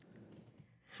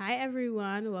Hi,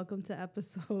 everyone. Welcome to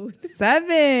episode 7.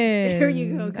 There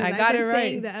you go. I got it right.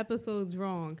 Saying the episode's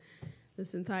wrong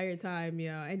this entire time,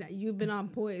 yo. And you've been on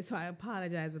point, so I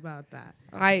apologize about that.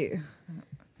 I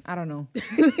don't know.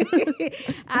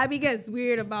 Abby gets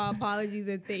weird about apologies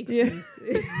and thank yous.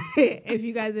 If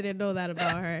you guys didn't know that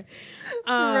about her.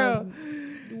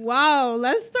 Wow,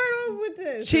 let's start off with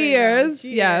this. Cheers.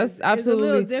 Cheers. Yes, absolutely. It's a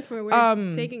little different.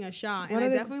 We're taking a shot. And I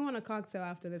definitely want a cocktail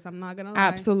after this. I'm not gonna lie.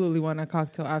 Absolutely want a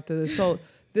cocktail after this. So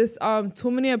this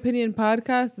Too Many Opinion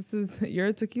podcast, this is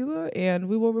your tequila and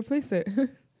we will replace it.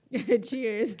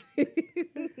 Cheers.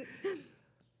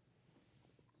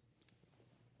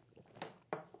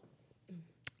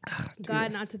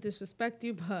 God, not to disrespect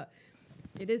you, but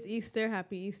it is Easter.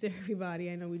 Happy Easter, everybody.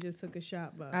 I know we just took a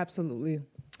shot, but Absolutely.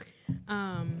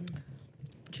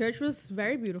 Church was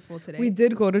very beautiful today. We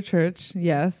did go to church,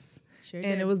 yes. Sure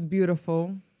and did. it was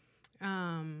beautiful.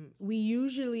 We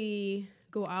usually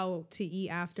go out to eat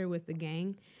after with the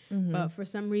gang, but for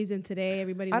some reason today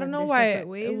everybody I don't went know their why separate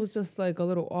ways. it was just like a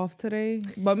little off today,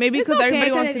 but maybe It's because okay,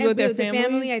 everybody wants to be with their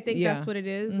family. I think Yeah. that's what it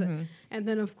is. And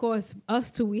then of course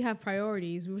us too, we have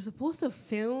priorities. We were supposed to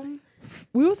film.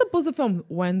 We were supposed to film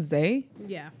Wednesday.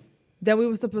 Yeah. Then we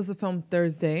were supposed to film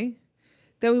Thursday.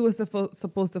 Then we were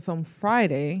supposed to film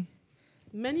Friday.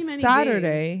 Many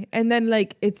Saturday. days. And then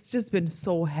like it's just been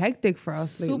so hectic for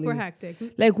us lately. Super hectic.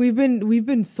 Like we've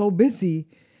been so busy.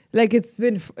 Like it's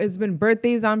been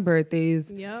birthdays on birthdays.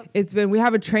 Yep. We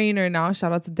have a trainer now.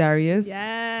 Shout out to Darius.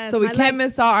 Yes. So we my can't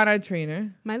legs- miss out on our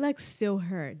trainer. My legs still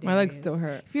hurt. My legs Darius. still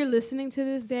hurt. If you're listening to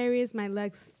this, Darius, my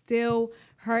legs still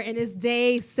hurt, and it's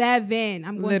day 7.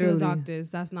 I'm going to the Literally. doctors.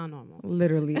 That's not normal.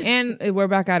 Literally. And we're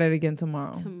back at it again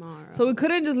tomorrow. Tomorrow. So we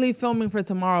couldn't just leave filming for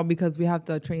tomorrow because we have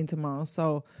to train tomorrow.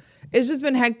 So it's just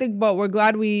been hectic, but we're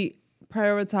glad we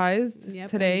prioritized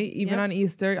today, even on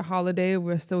Easter holiday.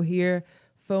 We're still here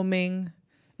filming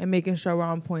and making sure we're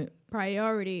on point.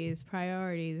 Priorities.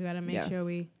 We gotta make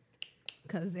sure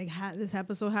because this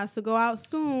episode has to go out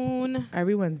soon.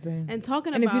 Every Wednesday. And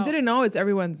talking and about, if you didn't know, it's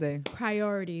every Wednesday.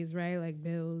 Priorities, right? Like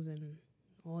bills and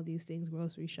all these things,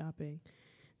 grocery shopping.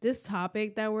 This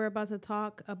topic that we're about to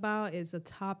talk about is a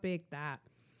topic that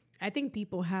I think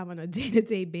people have on a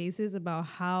day-to-day basis about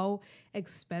how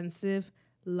expensive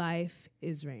life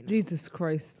is right now. Jesus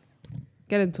Christ.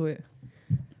 Get into it.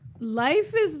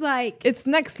 Life is like, It's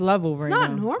next level right now. it's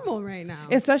not normal right now.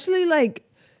 Especially like,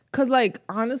 cause like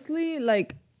honestly,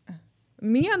 like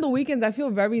me on the weekends, I feel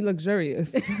very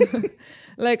luxurious.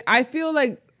 Like I feel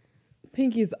like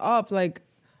pinky's up. Like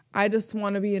I just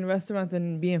want to be in restaurants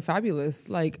and being fabulous.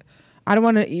 Like I don't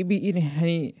want to be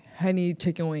eating honey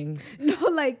chicken wings. No,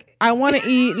 like I want to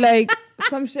eat like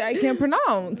some shit I can't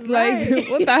pronounce. Right. Like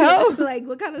what the hell? Like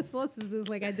what kind of sauce is this?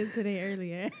 Like I did today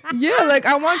earlier. Yeah, like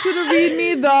I want you to read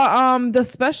me the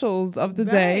specials of the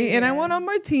day, and I want a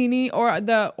martini or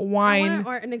the wine.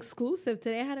 Or an exclusive.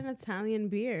 Today I had an Italian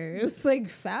beer. It was like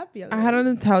fabulous. I had an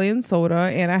Italian soda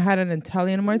and I had an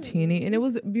Italian martini, and it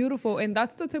was beautiful. And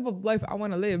that's the type of life I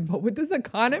want to live. But with this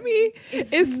economy,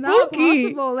 it's not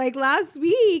spooky. possible. Like last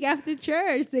week after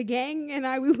church, the gang and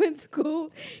I went to go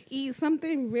eat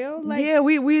something real like Yeah,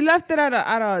 we left it at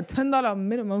a $10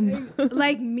 minimum.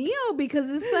 like meal because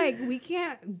it's like we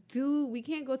can't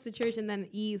go to church and then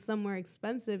eat somewhere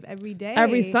expensive every day.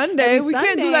 Every Sunday. We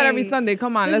can't do that every Sunday.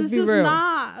 Come on, let's it's be just real.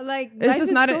 Not like It's life just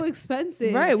is not so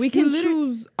expensive. Right, we can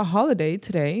choose a holiday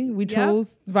today. We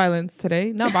chose violence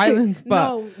today. Not violence, but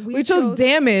No, we chose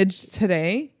damage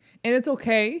today. And it's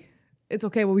okay. It's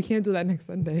okay, but we can't do that next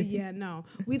Sunday. Yeah, no.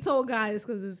 We told guys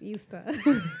because it's Easter.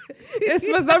 It's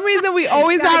for some reason we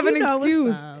always have an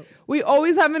excuse. We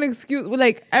always have an excuse.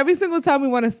 Like every single time we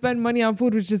want to spend money on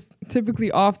food, which is typically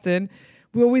often,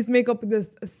 we always make up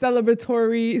this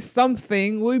celebratory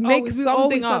something. We make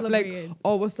something up. Like,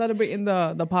 we're celebrating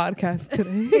the podcast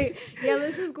today. Yeah,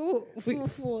 let's just go full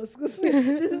force. This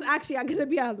is actually going to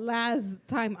be our last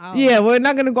time out. Yeah, we're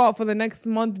not going to go out for the next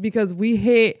month because we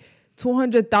hit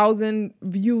 200,000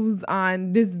 views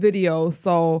on this video.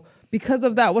 So because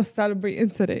of that, we're celebrating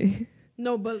today.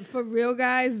 No, but for real,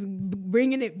 guys,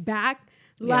 bringing it back,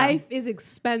 life is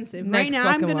expensive. Next right now,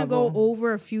 I'm going to level. go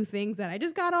over a few things that I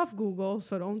just got off Google.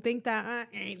 So don't think that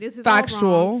this is factual.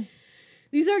 All wrong.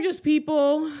 These are just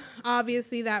people,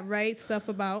 obviously, that write stuff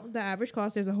about the average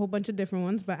cost. There's a whole bunch of different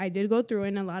ones, but I did go through it,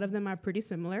 and a lot of them are pretty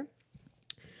similar.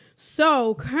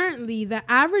 So currently, the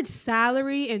average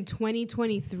salary in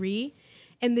 2023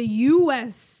 in the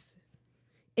U.S.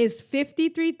 is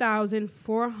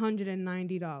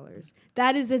 $53,490.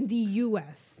 That is in the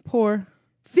U.S. Poor.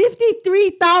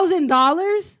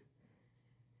 $53,000?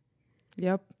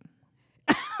 Yep.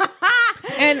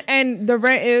 and the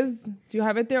rent is Do you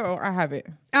have it there or I have it?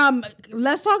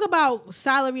 Let's talk about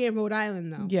salary in Rhode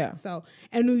Island though. Yeah. So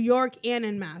in New York and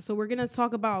in Mass. So we're gonna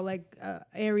talk about like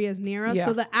areas near us. Yeah.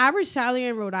 So the average salary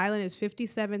in Rhode Island is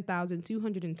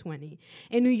 $57,220.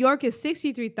 In New York is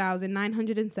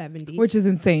 $63,970. Which is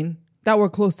insane. That we're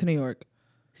close to New York.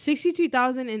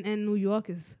 63,000 in New York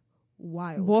is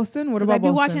wild. Boston? What 'Cause about I be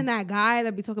Boston? watching that guy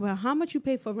that be talking about how much you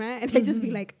pay for rent, and they just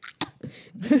be like,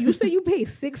 "You say you pay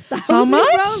 $6,000, How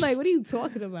much? bro? Like, what are you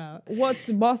talking about?" What's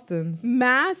Boston's?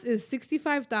 Mass is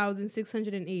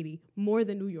 65,680, more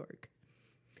than New York.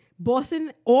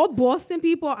 Boston, all Boston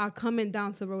people are coming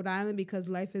down to Rhode Island because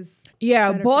life is Yeah, better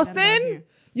for them down Boston. here.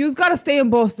 You just gotta stay in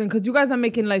Boston because you guys are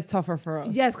making life tougher for us.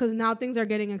 Yes, because now things are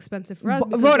getting expensive for us.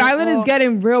 because Rhode they're Island is all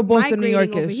getting real Boston, New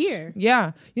migrating Yorkish. over here.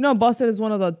 Yeah, you know, Boston is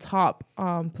one of the top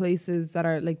places that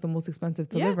are like the most expensive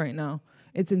to Yeah. live right now.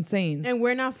 It's insane. and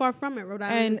we're not far from it. Rhode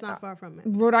Island And, is not far from it.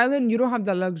 Rhode Island, you don't have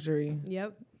the luxury,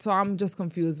 Yep. so I'm just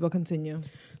confused. But continue.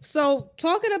 So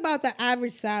talking about the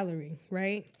average salary,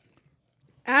 right?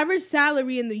 Average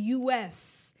salary in the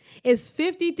U.S. is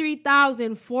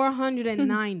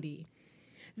 $53,490.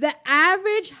 The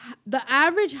average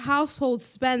household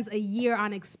spends a year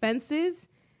on expenses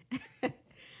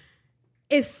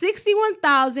is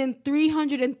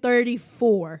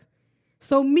 $61,334.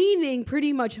 So meaning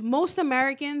pretty much most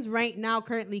Americans right now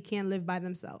currently can't live by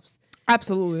themselves.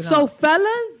 Absolutely not. So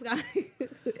fellas,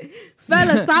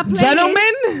 stop playing.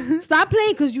 Gentlemen, Stop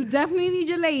playing because you definitely need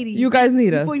your lady. you guys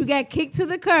need us. Before you get kicked to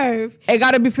the curb. It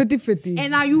gotta be 50-50.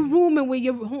 And now you rooming with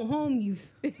your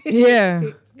homies. Yeah,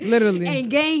 literally. And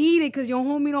getting heated because your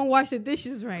homie don't wash the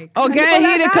dishes right. Oh, I know getting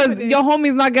that heated because happening. your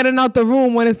homie's not getting out the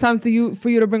room when it's time for you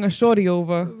to bring a shorty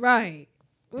over. Right.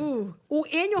 Ooh. Oh,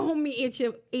 and your homie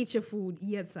ate your food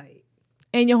yet sight.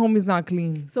 And your homie's not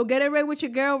clean. So get it right with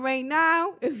your girl right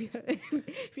now. If you're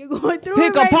going through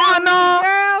Pick it a right now with partner. your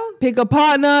girl, Pick a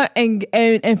partner and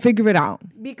figure it out.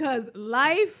 because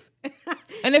life.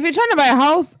 And if you're trying to buy a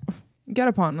house, get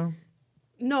a partner.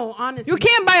 No, honestly, You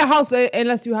can't buy a house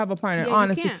unless you have a partner. Yeah, you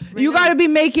honestly, can't right you now. gotta be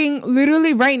making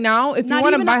literally right now. If you Not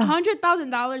want to even buy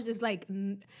 $100,000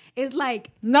 is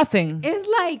like nothing, it's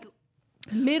like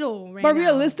middle right but now.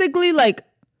 realistically, like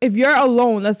if you're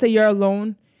alone, let's say you're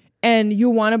alone and you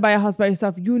want to buy a house by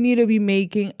yourself, you need to be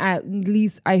making at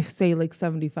least, I say, like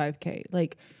 $75K.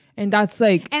 Like, and that's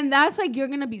like you're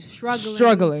gonna be struggling.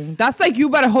 struggling. That's like you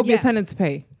better hope your Yeah. tenants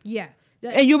pay. Yeah.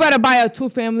 And you better buy a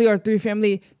 2-family or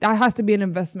 3-family. That has to be an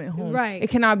investment home. Right. It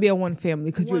cannot be a 1-family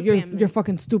because One you're family.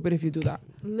 fucking stupid if you do that.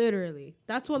 Literally.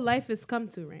 That's what life has come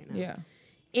to right now. Yeah.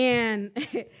 And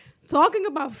talking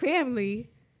about family,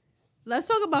 let's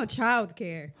talk about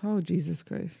childcare. Oh, Jesus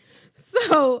Christ.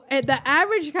 So the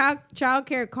average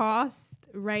childcare cost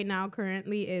right now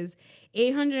currently is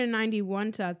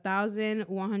 $891 to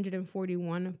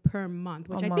 $1,141 per month,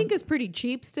 which I think is pretty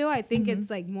cheap still. I think it's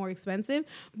like more expensive.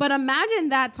 But imagine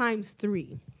that times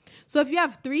 3. So if you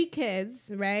have 3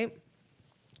 kids, right?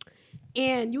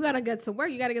 And you got to get to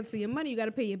work, you got to get to your money, you got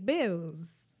to pay your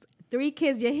bills. 3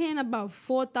 kids, you're hitting about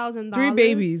 $4,000. 3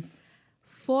 babies.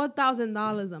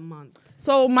 $4,000 a month.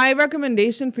 So my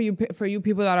recommendation for you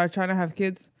people that are trying to have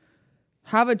kids,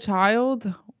 have a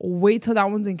child, wait till that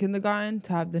one's in kindergarten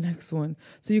to have the next one.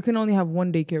 So you can only have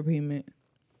 1 daycare payment.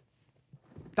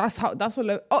 That's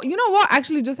what, oh, you know what?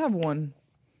 Actually, just have 1.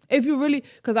 If you really,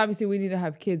 because obviously we need to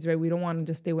have kids, right? We don't want to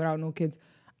just stay without no kids.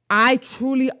 I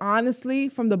truly, honestly,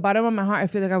 from the bottom of my heart, I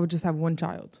feel like I would just have 1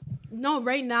 child. No,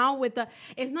 right now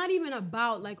it's not even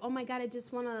about like, oh my God, I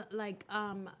just want to like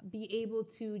be able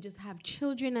to just have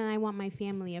children and I want my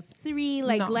family of 3.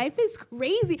 Like life is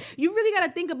crazy. You really got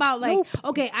to think about like,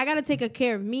 okay, I got to take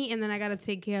care of me and then I got to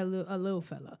take care of a little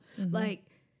fella. Like,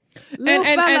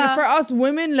 And for us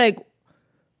women, like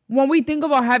when we think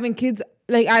about having kids,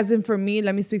 like as in for me,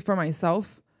 let me speak for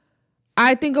myself.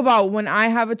 I think about when I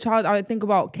have a child, I think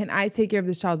about, can I take care of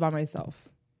this child by myself?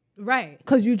 Right.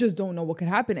 Because you just don't know what could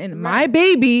happen. And my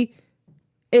baby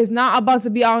is not about to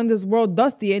be out in this world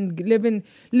dusty and living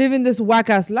this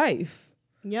whack-ass life.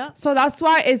 Yeah. So that's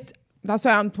why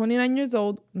I'm 29 years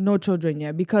old, no children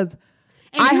yet, because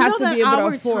And I you have know to that be able to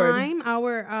our afford.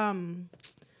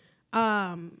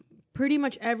 time, pretty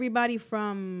much everybody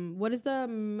from, what is the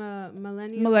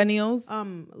millennial?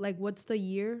 Millennials. Like what's the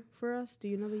year for us? Do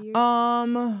you know the year?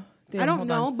 Damn, I don't hold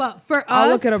know, on. but for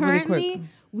I'll us look it up really currently, quick.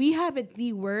 we have it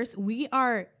the worst. We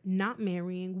are not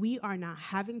marrying. We are not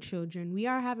having children. We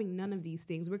are having none of these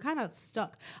things. We're kind of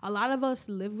stuck. A lot of us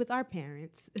live with our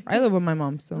parents. I live with my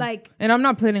mom, so and I'm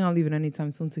not planning on leaving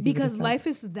anytime soon. Because life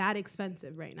is that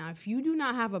expensive right now. If you do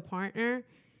not have a partner,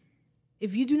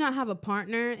 if you do not have a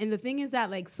partner, and the thing is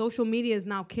that like social media is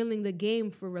now killing the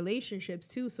game for relationships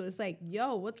too. So it's like,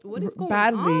 yo, what is going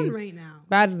on right now?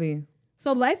 Badly.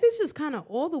 So life is just kind of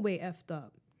all the way effed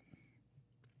up.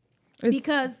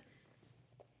 Because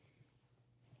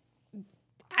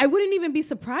I wouldn't even be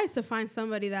surprised to find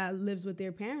somebody that lives with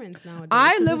their parents nowadays.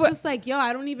 It's just like, yo,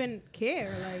 I don't even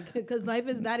care, like, because life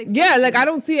is that expensive. Yeah, like I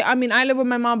don't see. I mean, I live with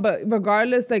my mom, but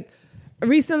regardless, like,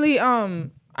 recently, I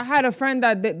had a friend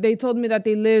that they told me that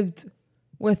they lived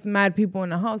with mad people in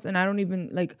the house, and I don't even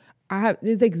like.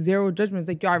 There's like zero judgments.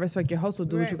 Like, yo, I respect your hustle.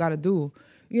 Do what you gotta do.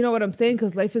 You know what I'm saying?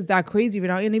 Because life is that crazy right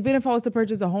now. And even if I was to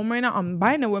purchase a home right now, I'm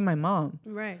buying it with my mom.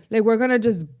 Right. Like, we're gonna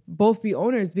just both be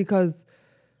owners because.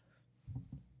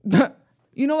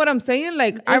 You know what I'm saying?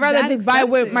 Like, I'd rather just buy it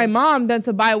with my mom than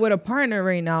to buy it with a partner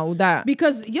right now.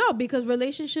 Because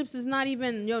relationships is not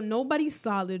even, nobody's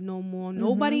solid no more.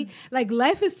 Nobody, like,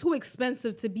 life is too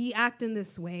expensive to be acting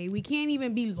this way. We can't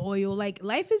even be loyal. Like,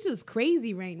 life is just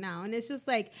crazy right now. And it's just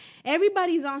like,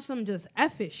 everybody's on some just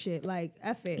F it shit. Like,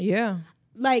 F it. Yeah.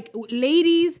 Like,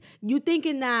 ladies, you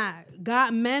thinking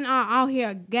that men are out here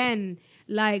again,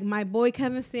 like my boy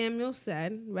Kevin Samuels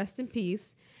said, rest in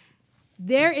peace.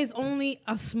 There is only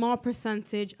a small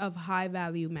percentage of high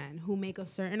value men who make a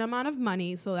certain amount of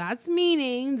money. So that's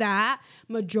meaning that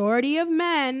majority of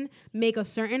men make a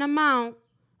certain amount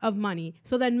of money.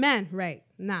 So then men, right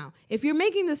now, if you're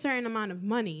making a certain amount of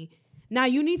money, now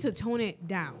you need to tone it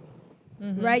down.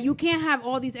 Right? You can't have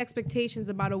all these expectations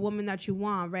about a woman that you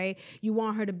want, right? You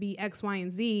want her to be X, Y,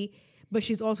 and Z, but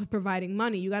she's also providing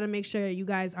money. You got to make sure you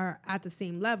guys are at the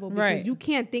same level because you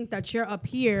can't think that you're up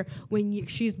here when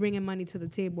she's bringing money to the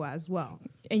table as well.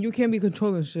 And you can't be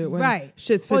controlling shit when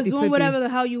shit's 50-50. Or doing whatever the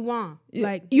hell you want.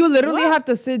 Like, you literally have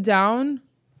to sit down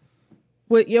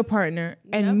with your partner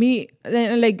and meet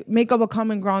and like make up a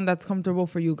common ground that's comfortable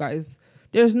for you guys.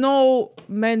 There's no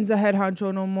men's a head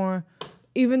honcho no more.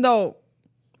 Even though,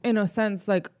 in a sense,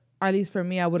 like, at least for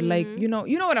me, I would like, you know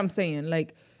what I'm saying?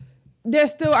 Like,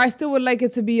 I still would like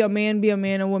it to be a man,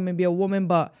 a woman, be a woman.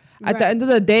 But at the end of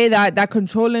the day, that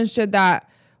controlling shit, that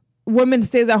woman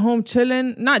stays at home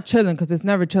not chilling, because it's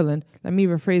never chilling. Let me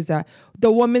rephrase that.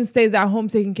 The woman stays at home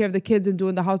taking care of the kids and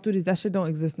doing the house duties. That shit don't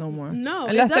exist no more. No.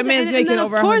 Unless that man's making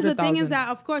over 100,000. Of course, the thing is that,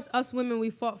 of course, us women,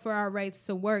 we fought for our rights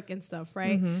to work and stuff,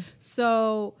 right?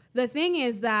 So the thing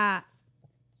is that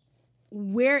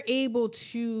we're able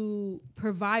to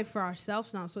provide for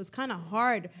ourselves now. So it's kind of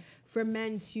hard for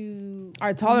men to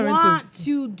want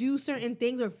to do certain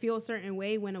things or feel a certain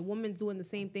way when a woman's doing the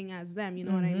same thing as them. You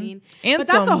know what I mean? But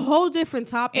that's a whole different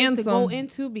topic to go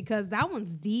into, because that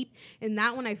one's deep. And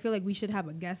that one, I feel like we should have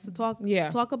a guest to talk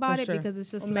about it, because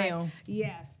it's just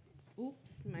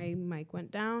oops, my mic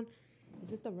went down.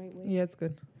 Is it the right way? Yeah, it's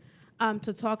good.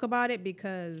 To talk about it,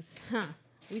 because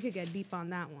we could get deep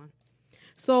on that one.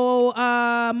 So,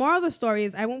 more of the story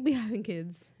is I won't be having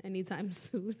kids anytime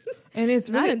soon. And it's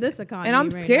really, not in this economy. And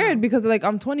I'm scared because, like,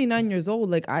 I'm 29 years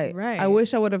old. Like, I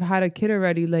wish I would have had a kid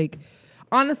already. Like,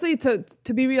 honestly,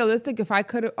 to be realistic, if I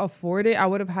could afford it, I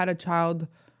would have had a child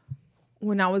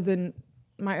when I was in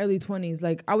my early 20s.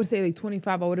 Like, I would say like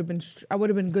 25. I would have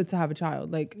been good to have a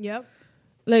child. Like,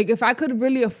 like, if I could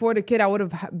really afford a kid, I would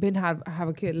have have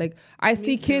a kid. Like, I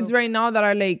see kids right now that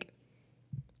are like,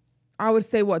 I would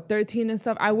say 13 and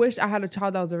stuff. I wish I had a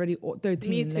child that was already 13.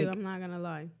 Me too. Like, I'm not gonna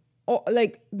lie.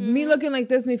 Like, me looking like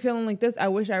this, me feeling like this. I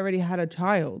wish I already had a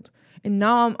child. And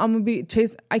now I'm gonna be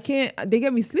chased. I can't. They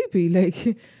get me sleepy. Like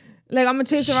I'm gonna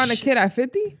chase around a kid at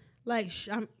 50. Like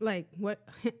I'm like what?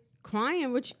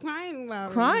 Crying? What you crying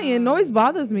about? Crying. Noise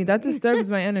bothers me. That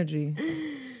disturbs my energy.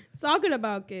 Talking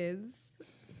about kids.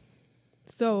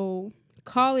 So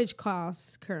college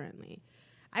costs currently.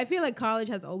 I feel like college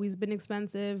has always been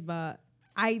expensive, but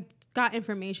I got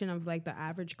information of like the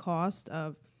average cost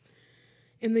of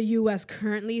in the U.S.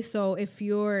 currently. So if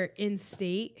you're in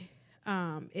state,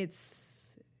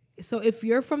 if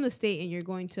you're from the state and you're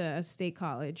going to a state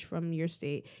college from your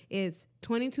state, it's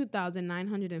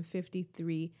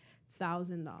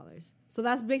 $22,953,000. So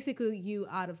that's basically you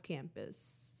out of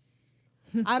campus.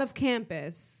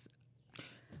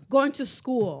 Going to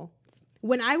school.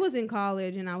 When I was in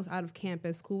college and I was out of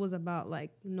campus, school was about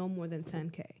like no more than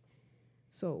 $10K.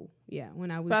 So yeah, when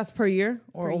I was that's per year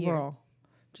or per overall? Year.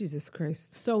 Jesus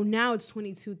Christ. So now it's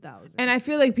 $22,000. And I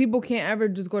feel like people can't ever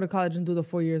just go to college and do the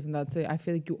 4 years and that's it. I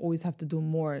feel like you always have to do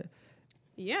more.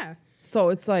 Yeah. So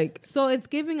it's like, so it's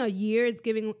giving a year. It's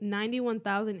giving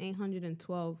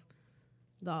 $91,812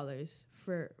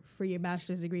 for your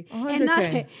bachelor's degree. And not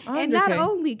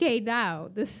only, now,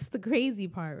 this is the crazy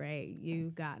part, right? You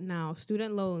got now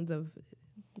student loans of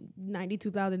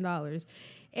 $92,000,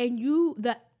 and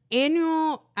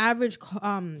Annual average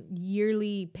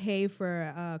yearly pay for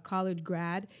a college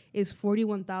grad is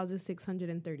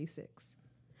 $41,636.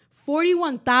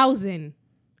 41,000.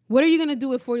 What are you gonna do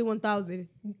with 41,000?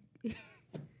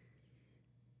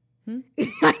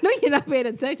 I know you're not paying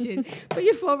attention. Put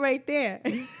your phone right there.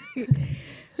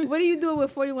 What are you doing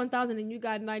with 41,000 and you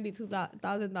got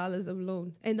 $92,000 of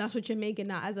loan, and that's what you're making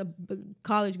now as a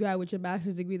college grad with your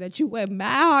bachelor's degree that you went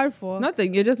mad hard for?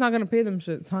 Nothing. You're just not gonna pay them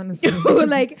shits, honestly.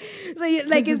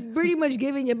 It's pretty much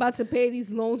giving you're about to pay these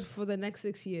loans for the next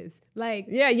 6 years. Like,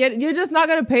 yeah, you're just not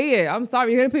gonna pay it. I'm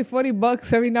sorry. You're gonna pay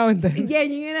 $40 every now and then. yeah,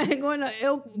 you're gonna go on a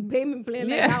ill payment plan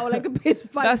like that, or like a pay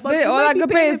 $5. That's it. All I could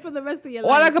pay is for the rest of your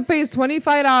all life. I could pay is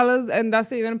 $25, and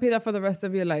that's it. You're gonna pay that for the rest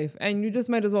of your life, and you just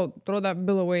might as well throw that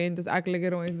bill away and just act like it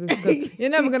don't exist, because you're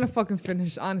never gonna fucking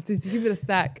finish. Honestly, so give it a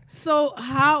stack. So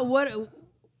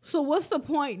what's the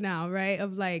point now, right?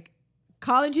 Of like,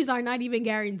 colleges are not even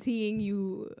guaranteeing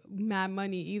you mad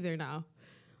money either now.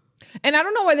 And I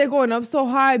don't know why they're going up so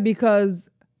high, because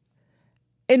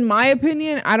in my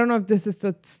opinion, I don't know if this is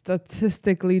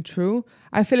statistically true.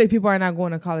 I feel like people are not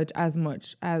going to college as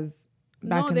much as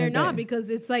back in the day. No, they're not,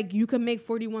 because it's like you can make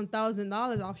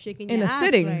 $41,000 off shaking in your a ass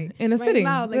sitting. right, In a right sitting,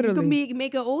 now. Like, literally. you can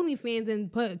make an OnlyFans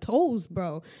and put toes,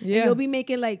 bro. Yeah. And you'll be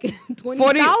making like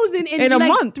 20,000 in a like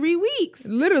month, 3 weeks.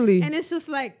 Literally. And it's just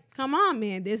like, come on,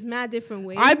 man. There's mad different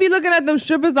ways. I be looking at them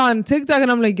strippers on TikTok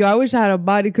and I'm like, yo, I wish I had a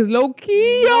body, because low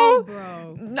key, yo, bro.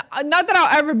 Not that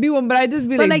I'll ever be one, but I just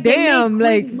be But like, they damn,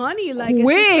 make like money, like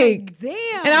quick. it's just like,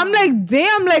 damn. And I'm like,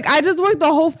 damn, like I just worked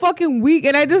the whole fucking week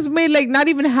and I just made like not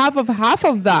even half of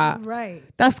that. Right.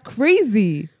 That's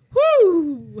crazy.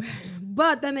 Whew.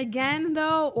 But then again,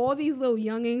 though, all these little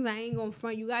youngins, I ain't gonna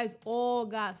front. You guys all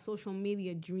got social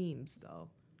media dreams, though.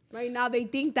 Right now, they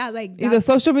think that like Either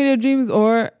social media dreams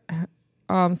or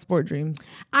sport dreams.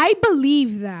 I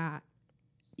believe that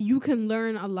you can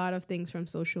learn a lot of things from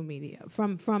social media,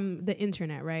 from the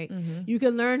internet, right? Mm-hmm. You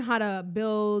can learn how to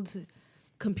build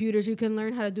computers. You can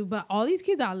learn how to do, but all these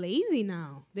kids are lazy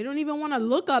now. They don't even want to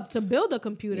look up to build a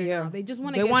computer now. They just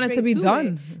want to. They want it to be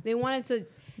done. They want it to.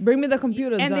 Bring me the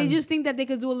computer. And done. they just think that they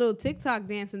could do a little TikTok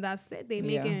dance and that's it. They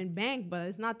make it in bank, but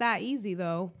it's not that easy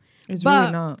though. It's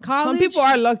really not. Some people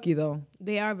are lucky though.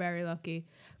 They are very lucky.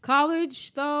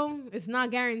 College though, it's not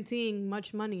guaranteeing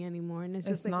much money anymore, and it's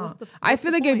just like, not. I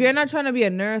feel like if you're not trying to be a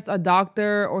nurse, a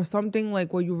doctor, or something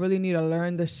like where you really need to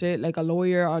learn the shit, like a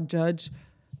lawyer or a judge,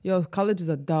 yo, college is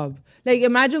a dub. Like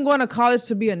imagine going to college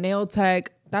to be a nail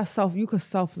tech. You could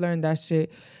self-learn that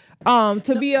shit.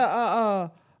 To be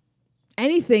a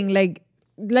anything like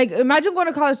imagine going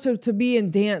to college to be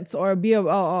in dance or be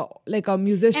like a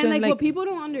musician. And like what people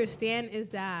don't understand is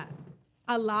that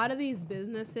a lot of these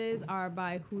businesses are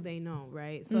by who they know,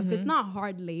 right? So if it's not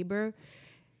hard labor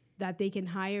that they can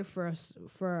hire for a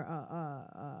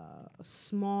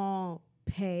small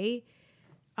pay,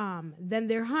 then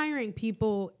they're hiring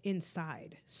people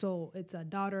inside. So it's a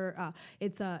daughter.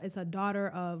 It's a daughter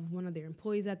of one of their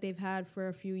employees that they've had for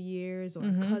a few years, or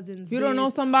cousins. You don't know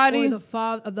somebody, or the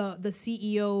father, the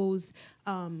CEO's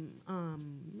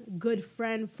good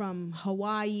friend from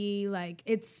Hawaii. Like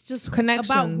it's just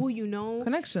about who you know,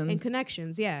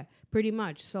 connections. Yeah, pretty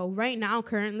much. So right now,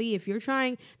 currently, if you're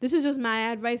trying, this is just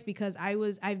my advice because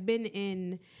I've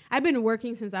been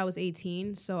working since I was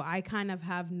 18, so I kind of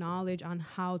have knowledge on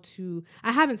how to.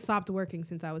 I haven't stopped working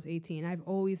since I was 18. I've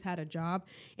always had a job,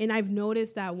 and I've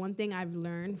noticed that one thing I've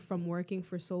learned from working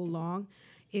for so long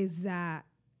is that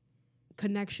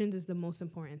connections is the most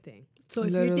important thing. So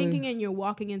if you're thinking and you're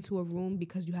walking into a room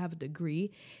because you have a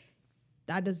degree,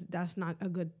 that's not a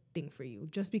good thing for you.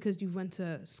 Just because you went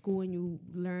to school and you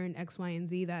learn X, Y, and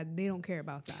Z, that they don't care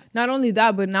about that. Not only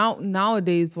that, but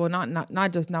nowadays, well,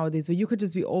 not just nowadays, but you could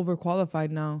just be overqualified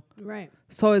now. Right.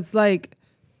 So it's like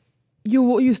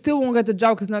you still won't get the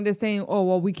job because now they're saying, oh,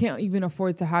 well, we can't even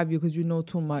afford to have you because you know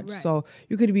too much. Right. So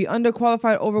you could be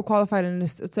underqualified, overqualified, and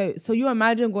so you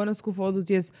imagine going to school for all those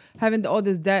years, having all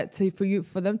this debt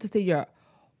for them to say you're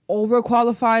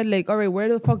overqualified. Like, all right, where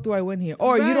the fuck do I win here?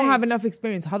 Or you don't have enough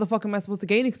experience. How the fuck am I supposed to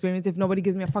gain experience if nobody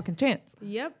gives me a fucking chance?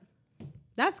 Yep,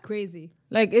 that's crazy.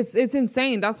 Like it's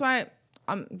insane. That's why.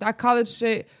 That college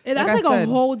shit. And that's like a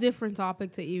whole different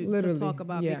topic to talk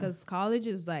about because college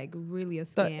is like really a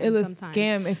scam. It's a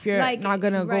scam if you're like, not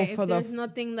gonna go for there's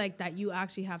nothing like that you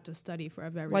actually have to study for a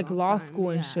very like long law time. school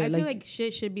and shit. I feel like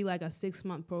shit should be like a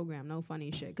 6-month program. No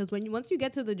funny shit. Because once you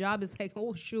get to the job, it's like,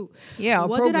 oh shoot,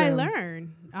 what did I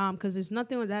learn? Because it's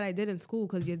nothing that I did in school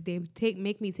because they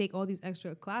make me take all these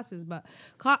extra classes. But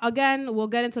again, we'll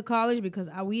get into college because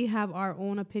we have our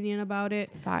own opinion about it.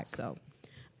 Facts. So.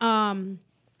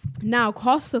 Now,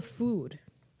 cost of food.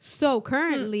 So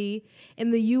currently in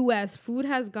the U.S., food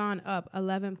has gone up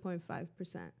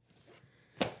 11.5%.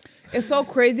 It's so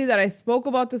crazy that I spoke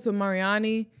about this with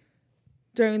Mariani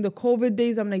during the COVID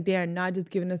days. I'm like, they are not just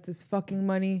giving us this fucking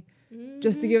money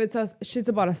just to give it to us. Shit's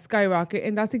about to skyrocket.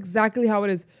 And that's exactly how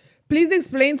it is. Please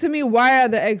explain to me, why are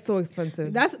the eggs so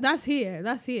expensive? That's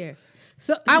here.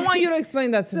 So I want you to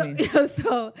explain that to me.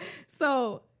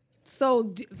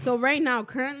 So right now,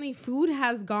 currently, food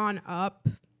has gone up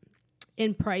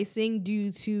in pricing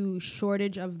due to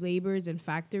shortage of laborers in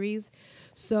factories.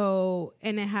 So,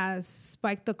 and it has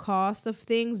spiked the cost of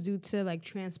things due to like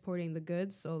transporting the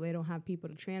goods. So they don't have people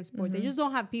to transport. They just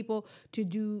don't have people to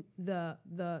do the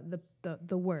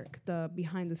work, the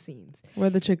behind the scenes. Where are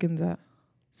the chickens at?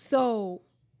 So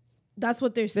that's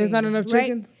what they're saying. There's not enough right?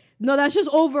 chickens? No, that's just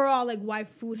overall like why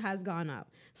food has gone up.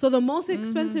 So the most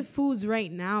expensive foods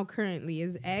right now currently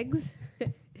is eggs,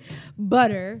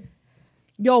 butter.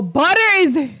 Yo, butter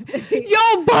is out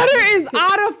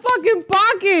of fucking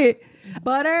pocket.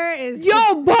 Butter is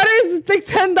butter is like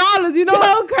 $10. You know,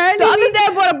 currently the other day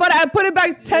I bought a butter, I put it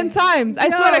back 10 times. I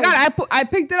swear to God, I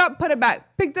picked it up, put it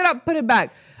back, picked it up, put it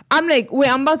back. I'm like, wait,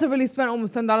 I'm about to really spend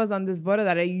almost $10 on this butter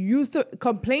that I used to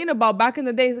complain about back in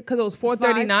the day because it was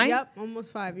 $4.39. Yep,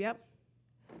 almost $5. Yep.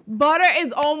 Butter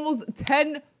is almost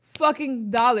 $10 fucking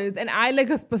dollars, and I like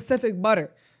a specific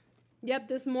butter. Yep.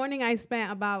 This morning I spent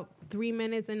about 3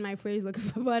 minutes in my fridge looking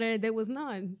for butter. There was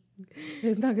none.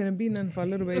 There's not gonna be none for a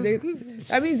little bit.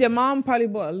 That means your mom probably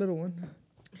bought a little one.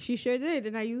 She sure did,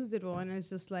 and I used it all, and it's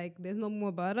just like there's no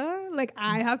more butter. Like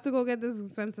I have to go get this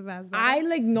expensive ass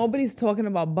butter. Nobody's talking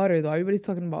about butter though. Everybody's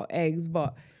talking about eggs,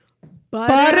 but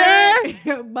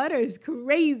butter is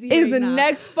crazy. Is the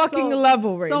next fucking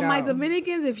level right now. So my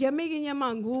Dominicans, if you're making your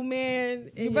mango,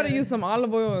 man, you better use some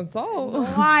olive oil and salt.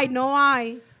 No,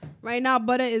 I. Right now,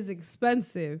 butter is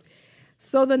expensive.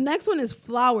 So the next one is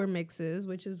flour mixes,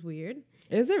 which is weird.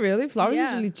 Is it really? Flour is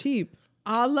usually cheap.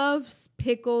 Olives,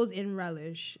 pickles, and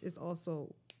relish is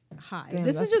also high. Damn,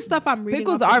 this is just stuff I'm reading.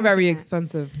 Pickles are very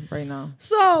expensive right now.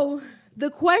 So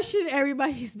the question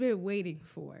everybody's been waiting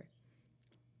for.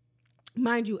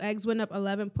 Mind you, eggs went up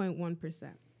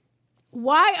 11.1%.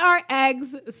 Why are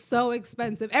eggs so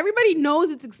expensive? Everybody knows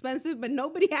it's expensive, but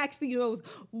nobody actually knows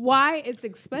why it's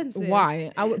expensive. Why?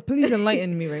 Please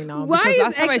enlighten me right now. Why because is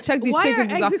last time I checked these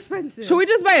chickens, are eggs expensive? Should we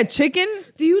just buy a chicken?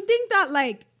 Do you think that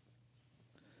like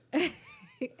it's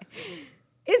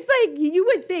like you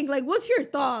would think like what's your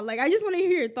thought? Like I just want to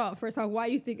hear your thought first on why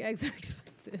you think eggs are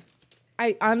expensive.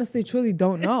 I honestly truly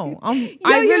don't know. I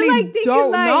really like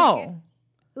don't know.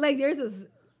 Like there's this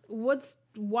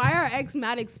why are eggs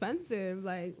mad expensive?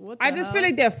 Like what the I just hell? feel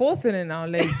like they're forcing it now.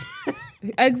 Like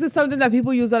eggs is something that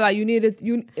people use a lot. You need it.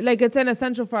 Like it's an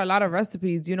essential for a lot of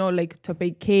recipes. You know, like to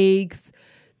bake cakes,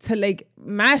 to like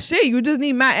mash shit. You just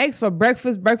need mad eggs for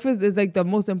breakfast. Breakfast is like the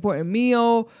most important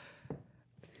meal.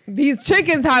 These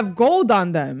chickens have gold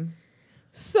on them.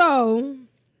 So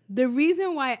the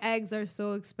reason why eggs are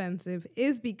so expensive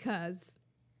is because,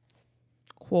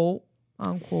 quote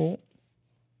unquote,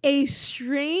 a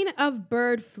strain of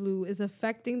bird flu is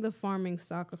affecting the farming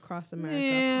stock across America.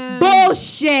 Man.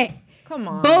 Bullshit. Come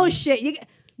on. Bullshit. You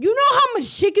know how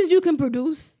much chickens you can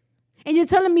produce? And you're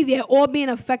telling me they're all being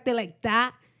affected like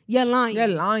that? You're lying. They're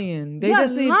lying. They You're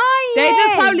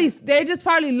just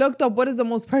probably looked up what is the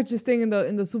most purchased thing in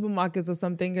the supermarkets or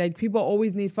something. Like people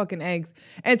always need fucking eggs.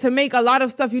 And to make a lot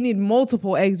of stuff, you need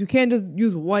multiple eggs. You can't just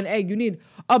use one egg. You need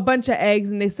a bunch of eggs.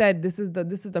 And they said this is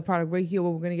the product right here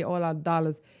where we're gonna get all our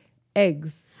dollars.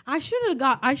 Eggs. I should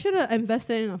have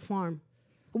invested in a farm.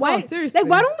 Why? Oh, seriously. Like,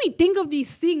 why don't we think of these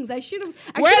things? I should have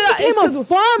became a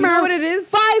farmer. You know what it is?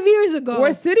 5 years ago.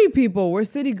 We're city people. We're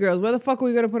city girls. Where the fuck are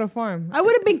we gonna put a farm? I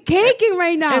would have been caking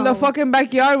right now. In the fucking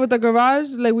backyard with the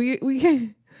garage. Like we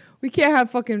can't have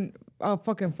fucking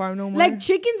farm no more. Like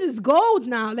chickens is gold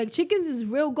now. Like chickens is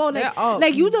real gold.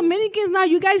 Like you Dominicans now,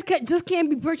 you guys just can't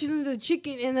be purchasing the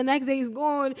chicken and the next day it's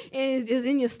gone and it's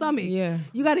in your stomach. Yeah.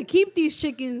 You got to keep these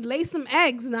chickens, lay some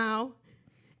eggs now,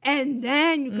 and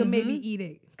then you can maybe eat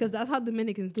it. Because that's how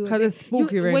Dominicans do it. Because it's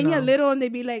spooky right now. When you're little and they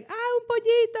be like, un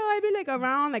pollito. I be like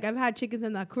around. Like I've had chickens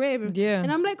in the crib. Yeah.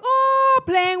 And I'm like, oh,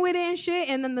 playing with it and shit.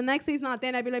 And then the next day it's not there.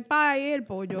 And I be like, pa, el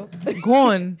pollo.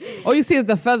 Gone. All you see is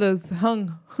the feathers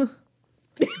hung.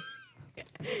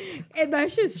 And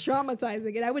that shit's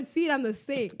traumatizing. And I would see it on the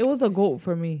sink. It was a goat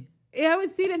for me. Yeah, I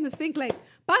would see it in the sink like,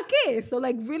 pa qué? So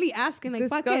like really asking like,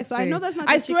 pa qué? So I know that's not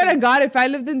I swear to God, if I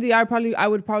lived in DR, I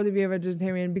would probably be a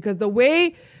vegetarian because the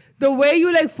way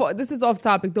you like, this is off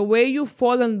topic, the way you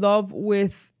fall in love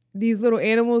with these little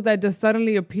animals that just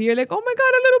suddenly appear, like, oh my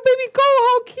God, a little baby goat,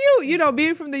 how cute. You know,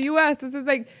 being from the US, this is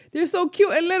like, they're so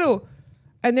cute and little.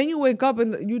 and then you wake up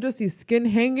and you just see skin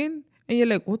hanging, and you're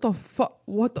like, what the fuck?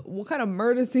 What kind of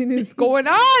murder scene is going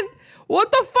on?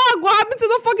 What the fuck? What happened to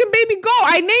the fucking baby goat?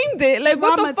 I named it. Like,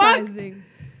 what the fuck?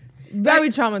 Very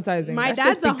traumatizing. My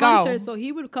That's dad's a hunter, so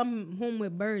he would come home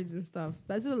with birds and stuff.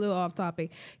 That's a little off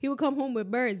topic. He would come home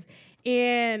with birds,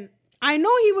 and I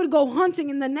know he would go hunting,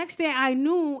 and the next day I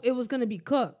knew it was gonna be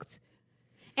cooked.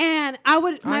 And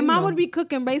my mom would be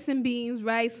cooking rice and beans,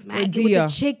 right? Smack it with the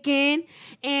chicken.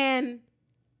 And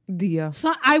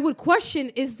so I would question,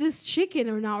 is this chicken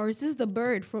or not? Or is this the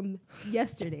bird from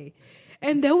yesterday?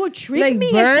 And they would trick me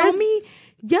and tell me,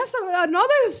 yes,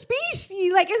 another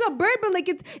species. Like, it's a bird, but like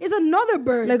it's another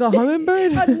bird. Like a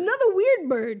hummingbird? Another weird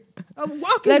bird. A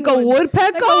walking like one. A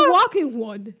woodpecker? Like a walking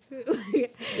one.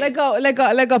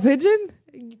 like a pigeon?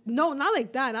 No, not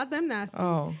like that. Not them nasty.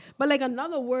 Oh. But like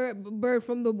another bird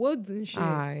from the woods and shit.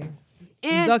 Aye.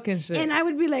 And, duck and shit. And I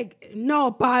would be like,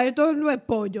 no, pa, esto no es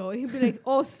pollo. He'd be like,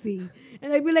 oh, sí.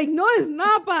 And I'd be like, no, it's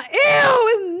not, pa. Ew,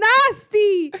 it's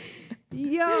nasty.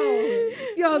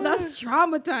 Yo, that's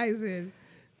traumatizing.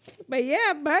 But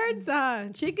yeah, birds,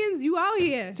 chickens, you out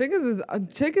here.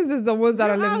 Chickens is the ones that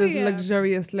are living this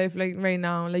luxurious life like right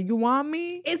now. Like, you want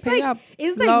me? It's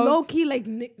like low key like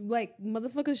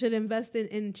motherfuckers should invest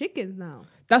in chickens now.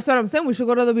 That's what I'm saying. We should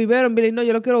go to the vivero and be like, no,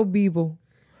 yo lo quiero vivo.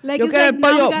 Like, yo quiero el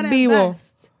pollo vivo.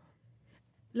 Invest.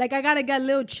 Like, I gotta get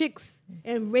little chicks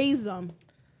and raise them.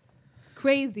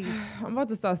 Crazy. I'm about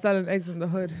to start selling eggs in the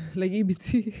hood, like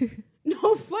EBT.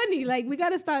 No, funny. Like, we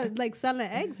gotta start like selling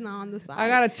eggs now on the side. I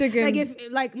got a chicken.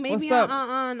 Like maybe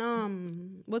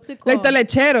on what's it called? Like the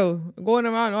lechero going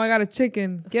around. Oh, I got a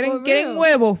chicken. Getting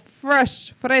huevo,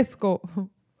 fresh, fresco.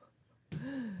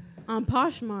 On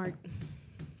Poshmark.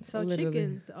 So literally.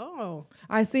 Chickens. Oh.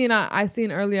 I seen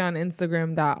earlier on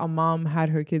Instagram that a mom had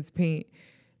her kids paint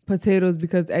potatoes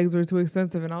because eggs were too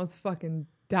expensive, and I was fucking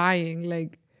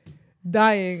dying.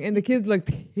 And the kids looked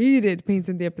heated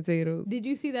painting their potatoes. Did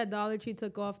you see that Dollar Tree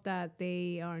took off that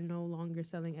they are no longer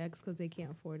selling eggs because they can't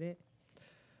afford it?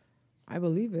 I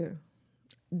believe it.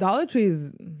 Dollar Tree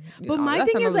is... But my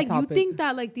thing is, like, topic. You think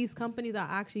that, like, these companies are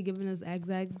actually giving us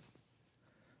eggs?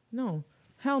 No.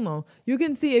 Hell no. You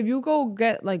can see if you go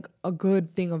get, like, a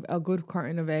good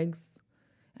carton of eggs,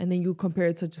 and then you compare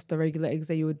it to just the regular eggs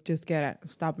that you would just get at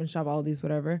Stop and Shop, Aldi's,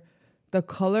 whatever. The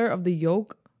color of the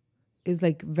yolk is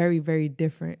like very, very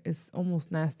different. It's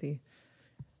almost nasty.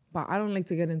 But I don't like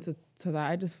to get into that.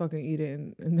 I just fucking eat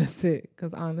it and that's it.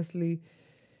 Because honestly,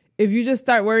 if you just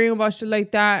start worrying about shit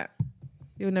like that,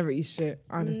 you'll never eat shit,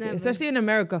 honestly. Never. Especially in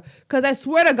America. Because I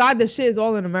swear to God, this shit is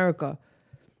all in America.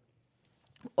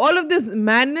 All of this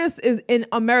madness is in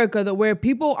America, where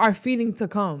people are feeding to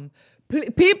come.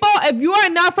 People, if you are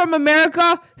not from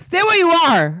America, stay where you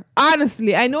are.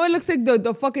 Honestly, I know it looks like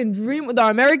the fucking dream, the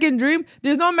American dream.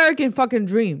 There's no American fucking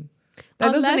dream.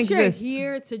 That doesn't exist.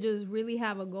 You're here to just really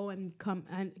have a go and come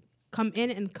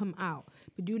in and come out,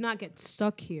 but do not get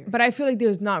stuck here. But I feel like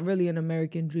there's not really an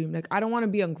American dream. Like, I don't want to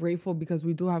be ungrateful because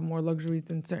we do have more luxuries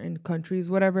in certain countries,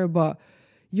 whatever. But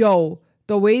yo,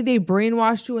 the way they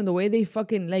brainwash you and the way they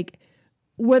fucking like.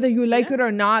 Whether you like it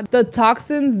or not, the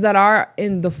toxins that are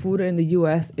in the food in the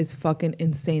U.S. is fucking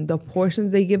insane. The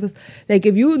portions they give us. Like,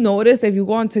 if you notice, if you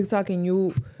go on TikTok and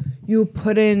you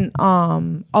put in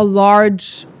a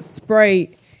large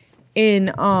Sprite in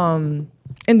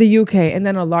the UK and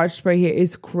then a large Sprite here,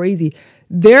 it's crazy.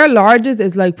 Their largest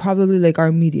is like probably like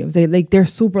our mediums. They're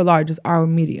super large is our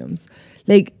mediums.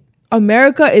 Like,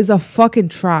 America is a fucking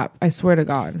trap. I swear to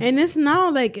God. And it's now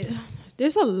like...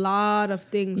 There's a lot of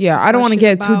things. Yeah, I don't want to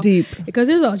get too deep. Because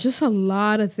there's just a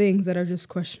lot of things that are just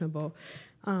questionable.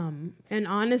 And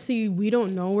honestly, we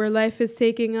don't know where life is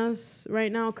taking us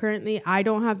right now. Currently, I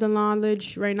don't have the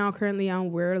knowledge right now currently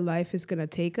on where life is going to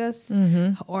take us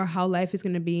or how life is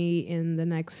going to be in the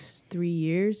next 3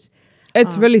 years.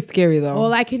 It's really scary, though.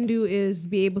 All I can do is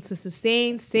be able to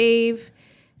sustain, save,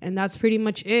 and that's pretty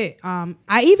much it. I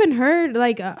even heard,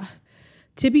 like...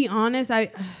 to be honest,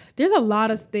 there's a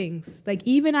lot of things. Like,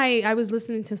 even I was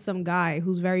listening to some guy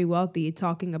who's very wealthy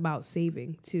talking about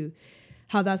saving too,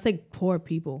 how that's like poor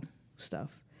people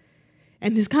stuff.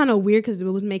 And it's kind of weird because it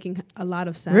was making a lot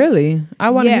of sense. Really?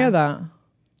 I want to hear that.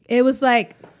 It was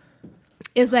like,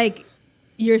 it's like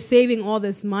you're saving all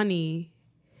this money.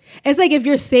 It's like if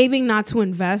you're saving not to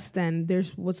invest, then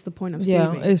what's the point of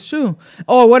saving? Yeah, it's true.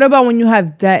 Or what about when you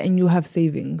have debt and you have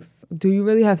savings? Do you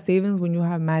really have savings when you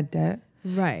have mad debt?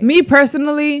 Right. Me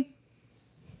personally,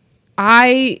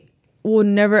 I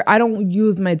don't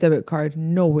use my debit card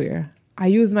nowhere. I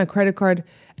use my credit card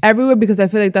everywhere because I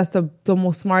feel like that's the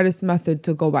most smartest method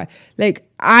to go by. Like,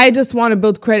 I just want to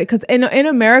build credit because in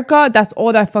America, that's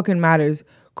all that fucking matters.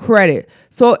 credit.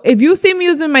 So if you see me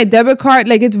using my debit card,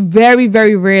 like it's very,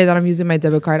 very rare that I'm using my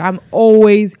debit card. I'm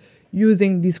always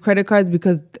using these credit cards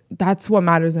because that's what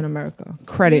matters in America.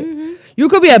 Credit. Mm-hmm. You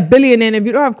could be a billionaire and if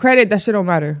you don't have credit, that shit don't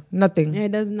matter. Nothing.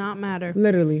 It does not matter.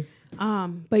 Literally.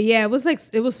 But yeah, it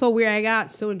was so weird. I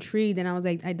got so intrigued and I was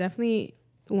like, I definitely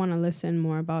want to listen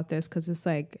more about this because it's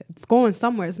like it's going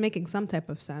somewhere. It's making some type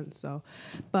of sense. So,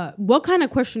 but what kind of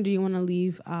question do you want to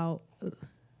leave out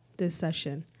this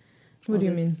session? What do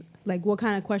you mean? Like, what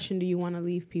kind of question do you want to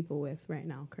leave people with right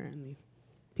now, currently?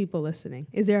 People listening.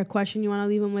 Is there a question you want to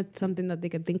leave them with? Something that they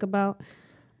could think about?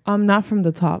 Not from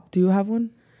the top. Do you have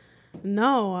one?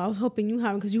 No, I was hoping you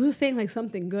have, because you were saying like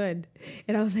something good,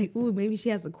 and I was like, ooh, maybe she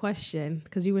has a question,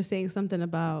 because you were saying something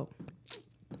about,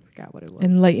 I forgot what it was.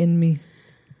 Enlighten me.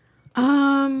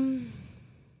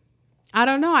 I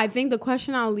don't know. I think the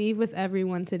question I'll leave with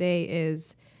everyone today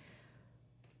is,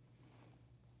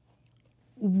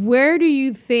 where do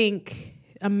you think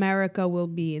America will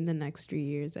be in the next 3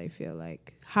 years? I feel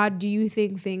like, how do you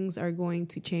think things are going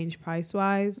to change price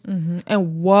wise? Mm-hmm.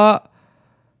 And what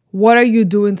are you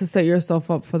doing to set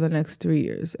yourself up for the next 3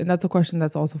 years? And that's a question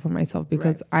that's also for myself,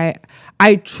 because right.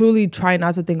 I truly try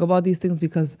not to think about these things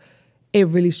because it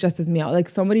really stresses me out. Like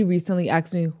somebody recently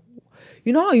asked me,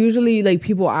 you know how usually like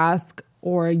people ask,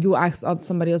 or you ask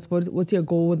somebody else, what's your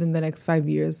goal within the next 5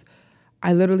 years?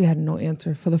 I literally had no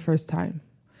answer for the first time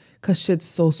because shit's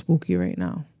so spooky right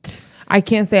now. I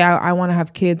can't say I want to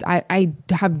have kids. I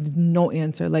have no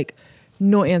answer, like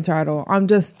no answer at all.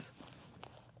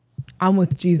 I'm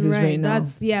with Jesus right now.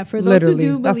 That's for those literally,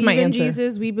 who do believe in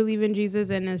Jesus, we believe in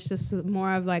Jesus, and it's just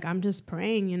more of like, I'm just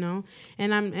praying, you know.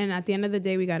 And at the end of the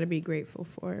day, we got to be grateful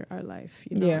for our life,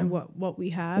 you know, and what we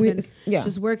have, and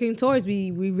just working towards. We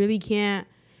really can't.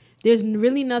 There's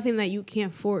really nothing that you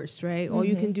can't force, right? Mm-hmm. All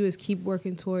you can do is keep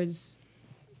working towards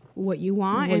what you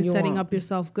want and setting up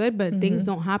yourself good. But things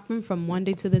don't happen from one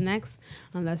day to the next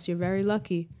unless you're very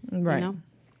lucky, right? You know?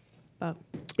 But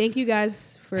thank you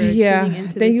guys for tuning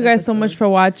into thank you guys so much for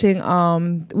watching.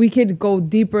 We could go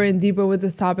deeper and deeper with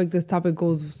this topic. This topic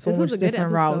goes so much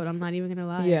different routes. I'm not even gonna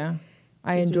lie. Yeah,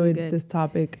 I enjoyed this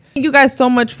topic. Thank you guys so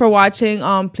much for watching.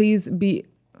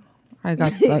 I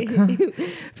got stuck.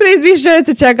 Please be sure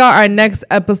to check out our next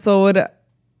episode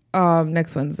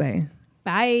next Wednesday.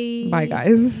 Bye. Bye,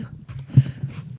 guys.